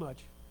didn't do much.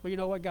 But you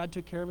know what? God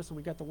took care of us, and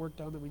we got the work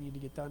done that we need to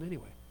get done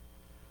anyway.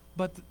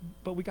 But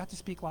we got to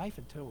speak life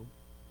into them,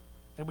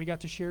 and we got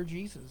to share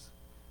Jesus.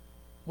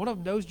 One of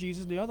them knows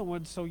Jesus, and the other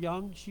one's so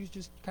young, she's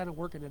just kind of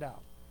working it out,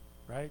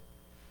 right?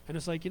 And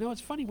it's like, it's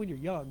funny when you're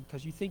young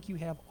because you think you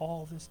have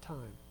all this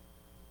time.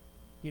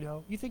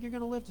 You think you're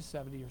going to live to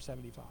 70 or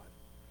 75.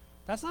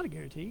 That's not a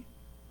guarantee.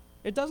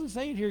 It doesn't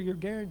say in here you're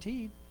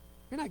guaranteed.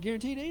 You're not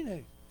guaranteed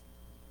anything.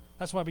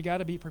 That's why we got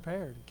to be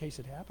prepared in case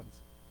it happens.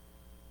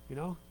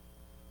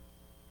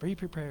 Be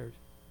prepared.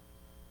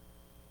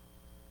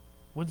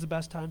 When's the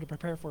best time to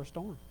prepare for a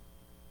storm?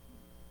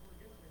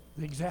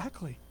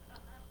 Exactly.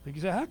 I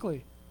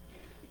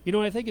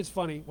think it's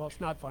funny. Well,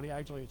 it's not funny.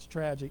 Actually, it's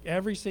tragic.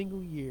 Every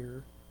single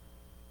year,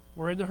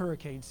 we're in the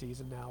hurricane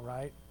season now,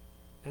 right?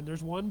 And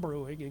there's one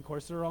brewing. And, of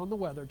course, they're on the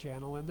Weather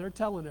Channel, and they're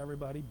telling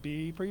everybody,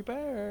 be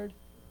prepared.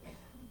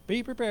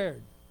 Be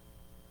prepared.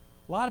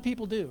 A lot of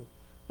people do.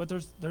 But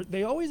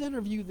they always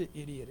interview the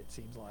idiot, it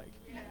seems like.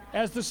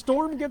 As the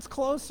storm gets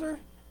closer,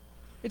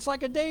 it's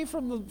like a day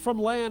from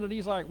land, and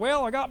he's like,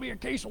 well, I got me a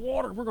case of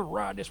water. We're going to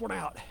ride this one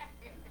out.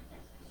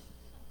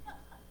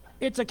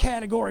 It's a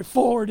Category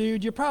 4,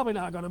 dude. You're probably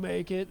not going to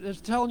make it. It's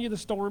telling you the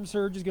storm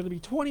surge is going to be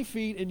 20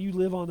 feet and you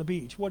live on the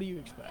beach. What do you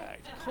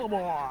expect? Come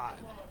on.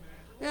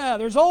 Yeah,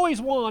 there's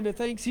always one that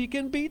thinks he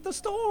can beat the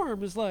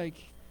storm. It's like,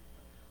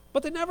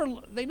 but they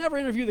never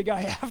interview the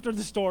guy after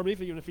the storm,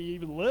 even if he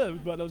even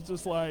lived. But it was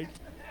just like,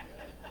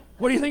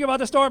 what do you think about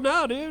the storm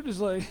now, dude? It's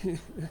like,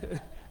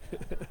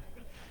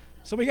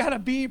 so we got to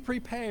be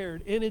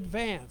prepared in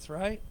advance,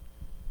 right?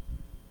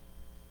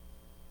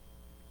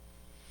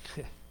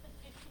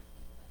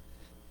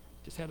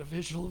 Just had a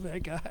visual of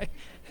that guy.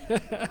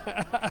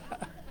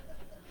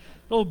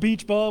 Old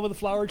beach bum with a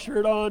flowered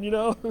shirt on, you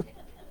know.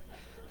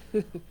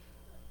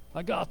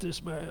 I got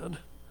this, man.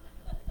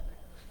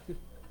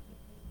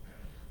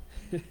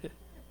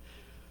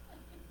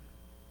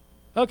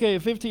 Okay,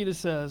 15 it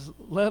says,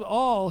 let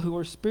all who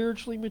are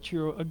spiritually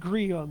mature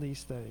agree on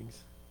these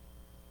things.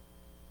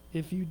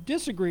 If you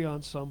disagree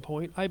on some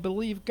point, I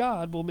believe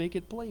God will make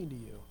it plain to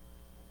you.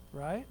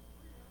 Right?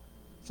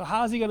 So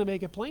how's he going to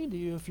make it plain to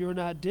you if you're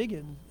not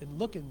digging and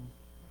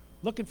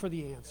looking for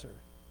the answer?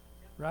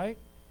 Right?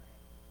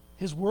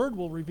 His word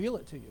will reveal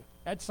it to you.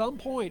 At some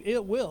point,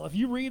 it will. If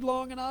you read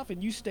long enough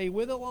and you stay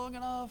with it long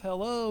enough,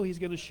 hello, he's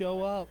going to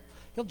show up.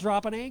 He'll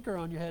drop an anchor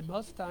on your head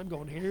most of the time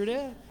going, here it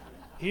is.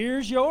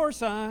 Here's your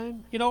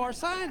sign. You know, our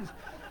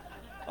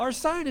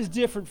sign is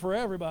different for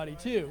everybody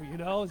too. You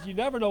know, you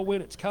never know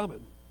when it's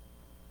coming.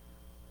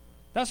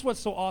 That's what's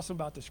so awesome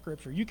about the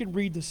scripture. You can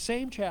read the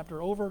same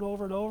chapter over and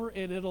over and over,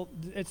 and it'll,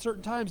 at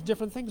certain times,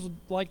 different things,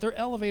 like they're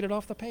elevated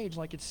off the page,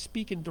 like it's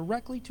speaking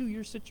directly to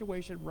your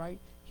situation right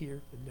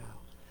here and now.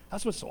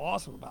 That's what's so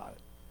awesome about it.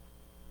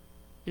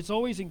 It's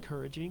always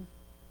encouraging.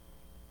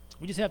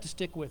 We just have to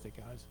stick with it,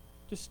 guys.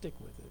 Just stick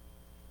with it.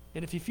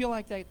 And if you feel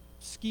like that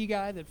ski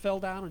guy that fell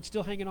down and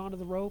still hanging onto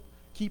the rope,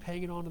 keep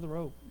hanging onto the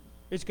rope.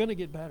 It's going to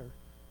get better.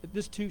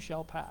 This too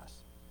shall pass.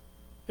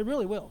 It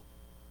really will.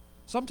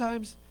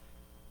 Sometimes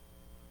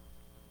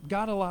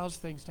God allows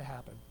things to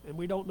happen, and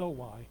we don't know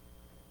why.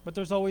 But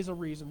there's always a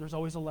reason. There's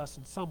always a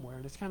lesson somewhere,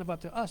 and it's kind of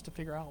up to us to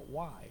figure out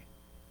why.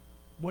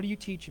 What are you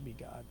teaching me,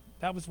 God?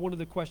 That was one of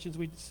the questions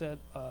we said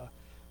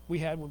we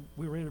had when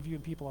we were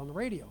interviewing people on the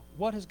radio.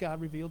 What has God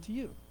revealed to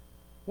you?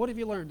 What have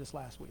you learned this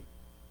last week?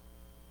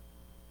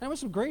 And there was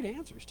some great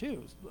answers,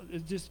 too.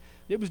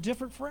 It was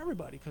different for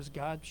everybody because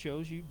God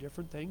shows you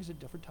different things at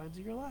different times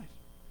of your life.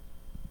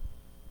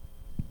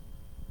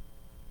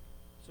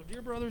 So,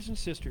 dear brothers and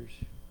sisters,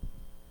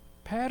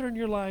 pattern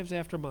your lives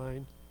after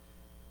mine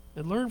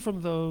and learn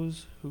from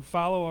those who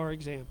follow our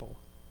example.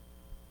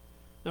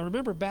 Now,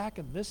 remember, back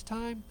in this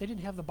time, they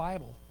didn't have the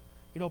Bible.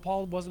 You know,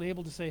 Paul wasn't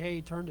able to say,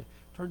 hey, turn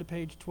to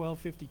page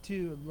 1252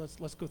 and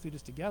let's go through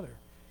this together.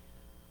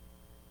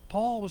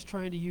 Paul was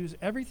trying to use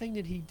everything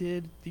that he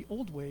did the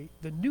old way,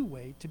 the new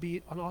way, to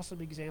be an awesome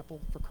example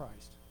for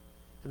Christ.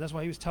 And that's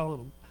why he was telling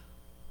them,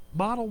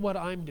 model what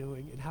I'm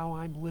doing and how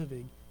I'm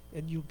living,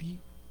 and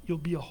you'll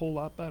be a whole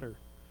lot better.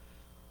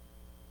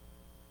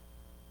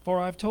 For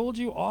I've told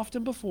you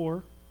often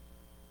before,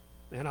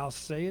 and I'll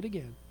say it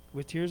again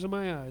with tears in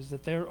my eyes,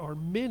 that there are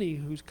many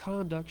whose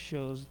conduct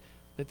shows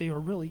that they are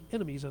really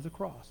enemies of the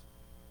cross.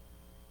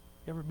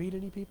 You ever meet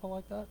any people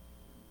like that?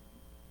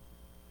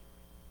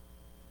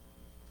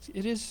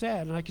 It is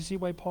sad, and I can see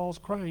why Paul's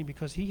crying,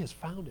 because he has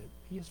found it.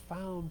 He has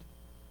found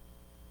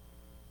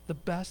the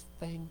best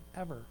thing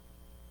ever.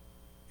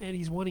 And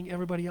he's wanting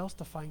everybody else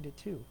to find it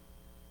too.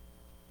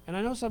 And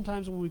I know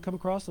sometimes when we come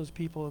across those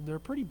people, and they're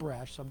pretty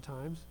brash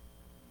sometimes,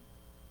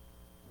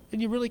 and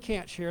you really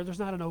can't share, there's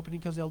not an opening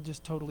because they'll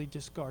just totally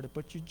discard it,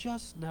 but you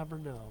just never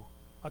know.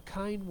 A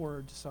kind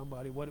word to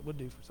somebody, what it would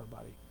do for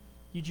somebody.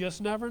 You just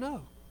never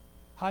know.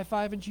 High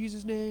five in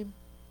Jesus' name,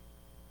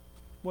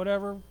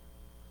 whatever.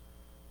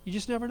 You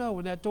just never know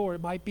when that door,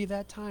 it might be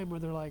that time where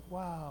they're like,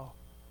 wow,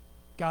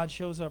 God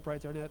shows up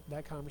right there in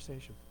that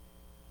conversation.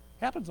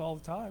 Happens all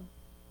the time.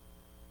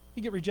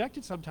 You get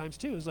rejected sometimes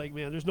too. It's like,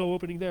 man, there's no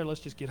opening there.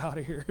 Let's just get out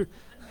of here.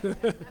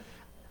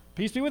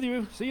 Peace be with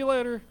you. See you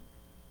later.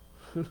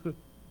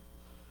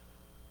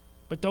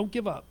 But don't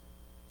give up.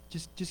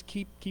 Just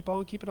keep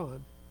on keeping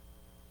on.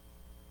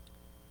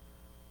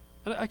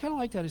 And I kind of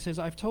like that. It says,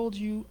 I've told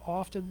you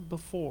often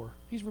before.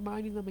 He's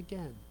reminding them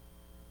again.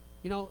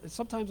 You know,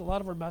 sometimes a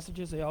lot of our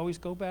messages, they always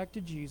go back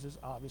to Jesus,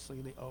 obviously,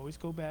 and they always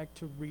go back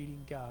to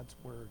reading God's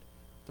Word.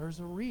 There's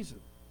a reason,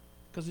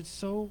 because it's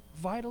so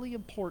vitally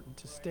important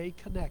to stay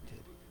connected,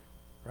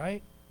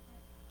 right?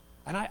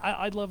 And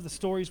I love the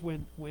stories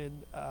when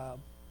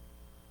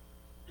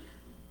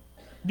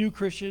new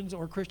Christians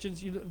or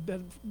Christians, you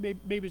know,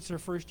 maybe it's their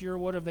first year or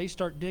whatever, they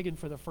start digging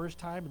for the first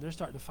time, and they're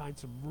starting to find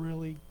some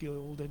really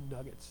golden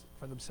nuggets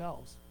for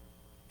themselves.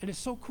 And it's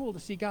so cool to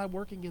see God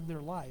working in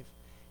their life.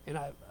 And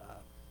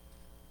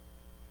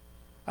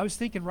I was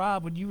thinking,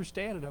 Rob, when you were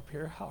standing up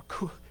here, how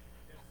cool.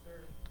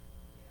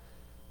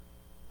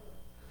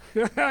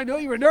 Yes, sir. I know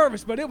you were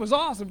nervous, but it was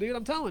awesome, dude.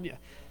 I'm telling you.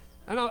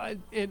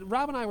 And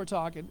Rob and I were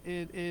talking,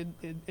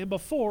 and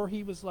before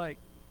he was like,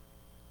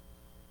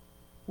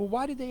 well,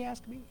 why did they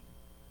ask me?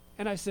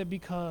 And I said,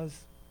 because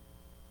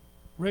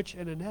Rich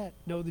and Annette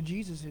know the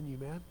Jesus in you,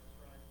 man.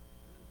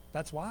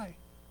 That's why.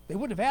 They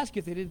wouldn't have asked you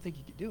if they didn't think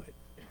you could do it.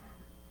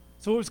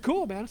 So it was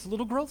cool, man. It's a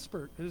little growth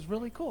spurt. It was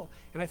really cool.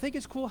 And I think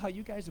it's cool how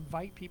you guys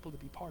invite people to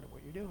be part of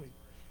what you're doing.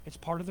 It's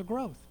part of the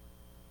growth.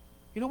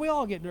 You know, we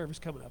all get nervous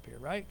coming up here,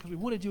 right? Because we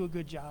want to do a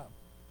good job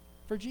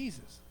for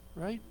Jesus,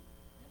 right?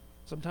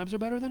 Sometimes they're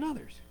better than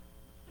others.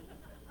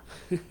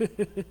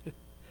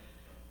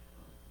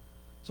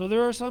 So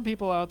there are some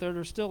people out there that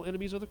are still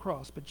enemies of the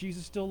cross, but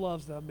Jesus still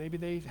loves them. Maybe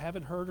they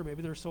haven't heard, or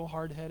maybe they're so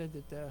hard-headed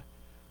that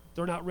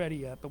they're not ready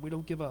yet, but we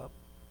don't give up.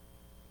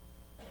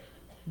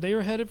 They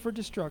are headed for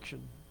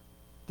destruction.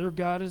 Their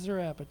God is their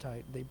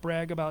appetite. They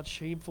brag about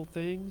shameful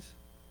things,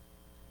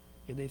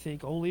 and they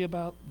think only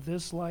about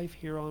this life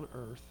here on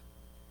earth.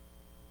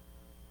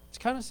 It's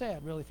kind of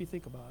sad, really, if you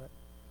think about it.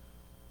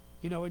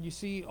 You know, and you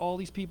see all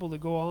these people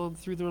that go on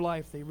through their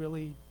life, they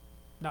really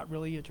not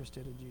really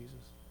interested in Jesus.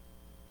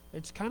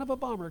 It's kind of a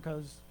bummer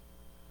because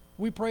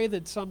we pray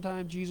that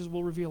sometime Jesus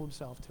will reveal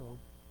himself to them,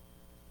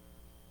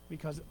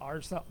 because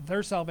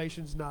their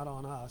salvation's not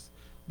on us.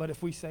 But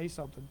if we say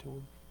something to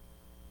them,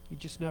 you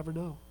just never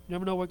know. You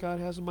never know what God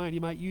has in mind. He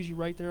might use you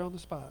right there on the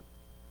spot.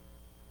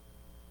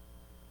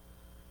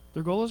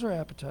 Their goal is their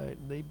appetite,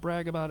 and they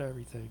brag about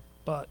everything.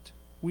 But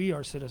we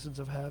are citizens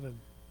of heaven.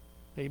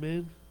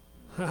 Amen?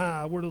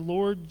 Where the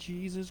Lord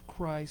Jesus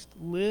Christ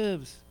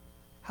lives.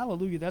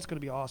 Hallelujah. That's going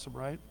to be awesome,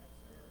 right?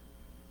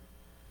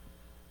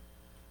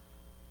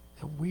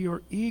 And we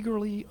are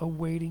eagerly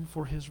awaiting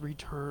for his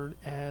return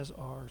as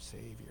our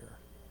Savior.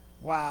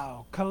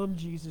 Wow. Come,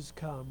 Jesus,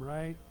 come,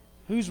 right?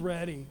 Who's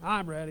ready?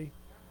 I'm ready.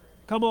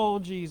 Come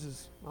on,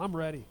 Jesus. I'm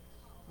ready.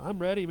 I'm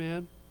ready,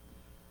 man.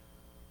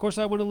 Of course,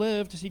 I want to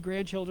live to see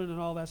grandchildren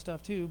and all that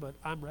stuff too, but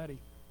I'm ready.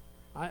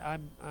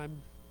 I'm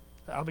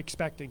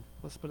expecting.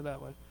 Let's put it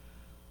that way.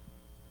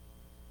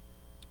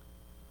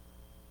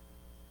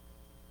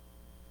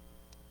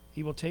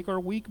 He will take our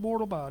weak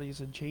mortal bodies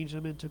and change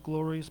them into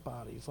glorious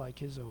bodies like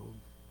his own,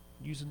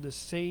 using the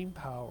same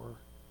power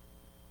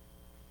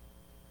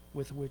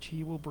with which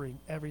he will bring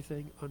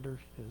everything under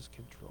his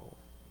control.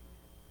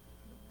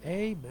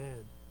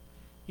 Amen.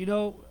 You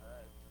know,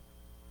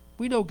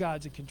 we know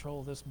God's in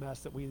control of this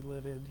mess that we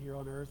live in here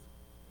on earth.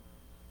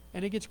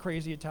 And it gets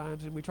crazy at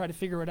times, and we try to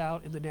figure it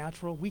out in the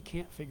natural. We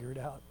can't figure it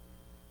out.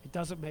 It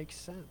doesn't make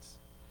sense.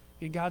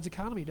 In God's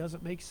economy, it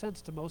doesn't make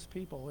sense to most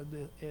people.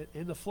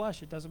 In the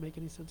flesh, it doesn't make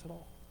any sense at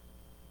all.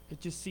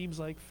 It just seems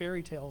like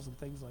fairy tales and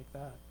things like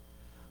that.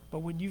 But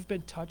when you've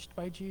been touched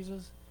by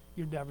Jesus,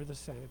 you're never the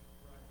same.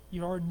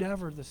 You are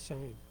never the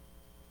same.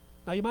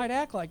 Now, you might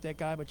act like that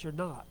guy, but you're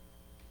not.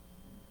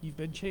 You've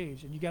been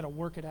changed, and you got to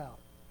work it out.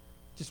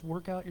 Just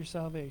work out your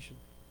salvation.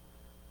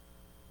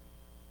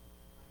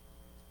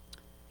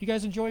 You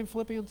guys enjoying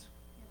Philippians?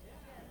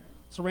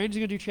 So Randy's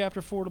going to do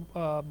chapter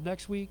 4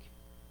 next week.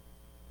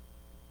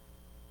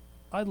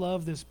 I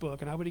love this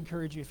book, and I would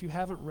encourage you, if you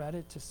haven't read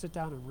it, to sit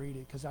down and read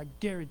it, because I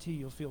guarantee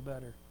you'll feel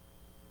better.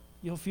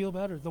 You'll feel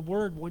better. The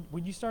Word,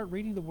 when you start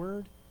reading the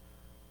Word,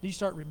 you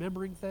start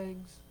remembering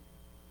things,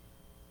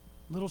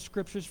 little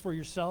scriptures for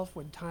yourself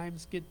when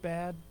times get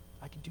bad.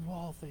 I can do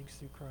all things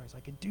through Christ. I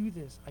can do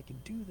this. I can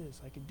do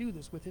this. I can do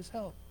this with his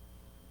help.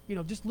 You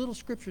know, just little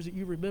scriptures that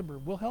you remember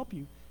will help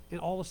you in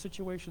all the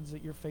situations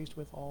that you're faced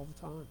with all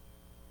the time.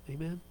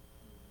 Amen?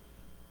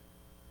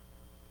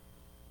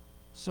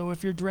 So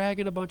if you're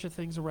dragging a bunch of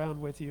things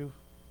around with you,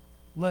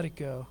 let it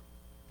go.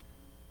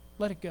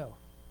 Let it go.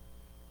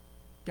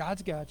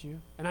 God's got you.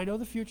 And I know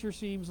the future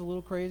seems a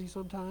little crazy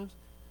sometimes,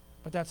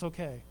 but that's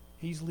okay.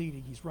 He's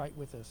leading. He's right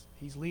with us.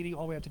 He's leading.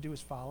 All we have to do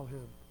is follow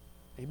him.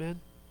 Amen?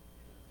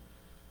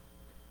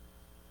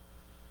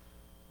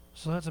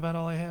 So that's about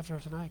all I have for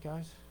tonight,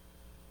 guys.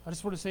 I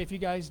just want to say, if you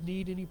guys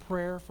need any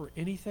prayer for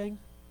anything,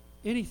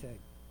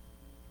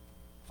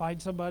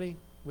 find somebody.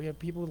 We have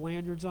people with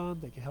lanyards on.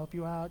 They can help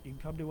you out. You can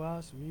come to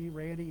us, me,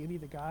 Randy, any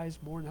of the guys,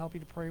 more than happy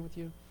to pray with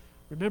you.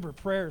 Remember,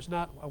 prayer is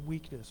not a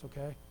weakness,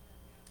 okay?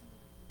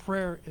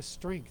 Prayer is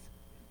strength.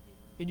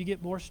 And you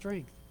get more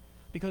strength.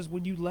 Because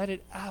when you let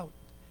it out,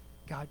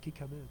 God can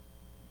come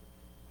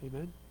in.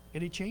 Amen?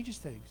 And it changes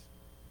things.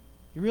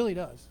 It really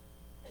does.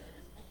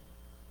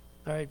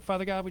 All right,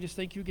 Father God, we just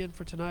thank you again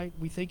for tonight.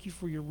 We thank you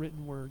for your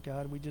written word,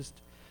 God. We just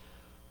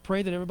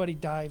pray that everybody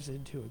dives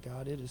into it,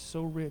 God. It is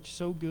so rich,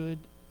 so good.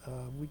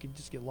 We can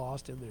just get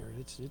lost in there.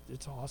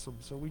 It's awesome.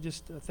 So we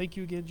just thank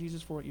you again,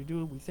 Jesus, for what you're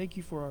doing. We thank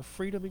you for our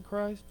freedom in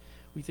Christ.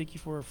 We thank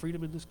you for our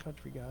freedom in this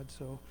country, God.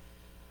 So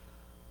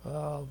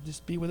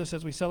just be with us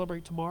as we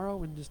celebrate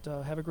tomorrow, and just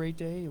have a great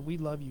day. And we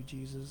love you,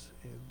 Jesus.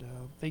 And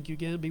thank you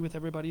again. Be with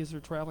everybody as they're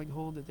traveling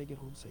home, that they get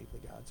home safely,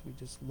 God. So we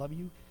just love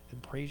you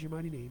and praise your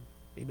mighty name.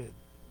 Amen.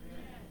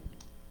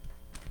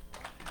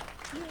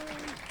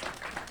 Yay.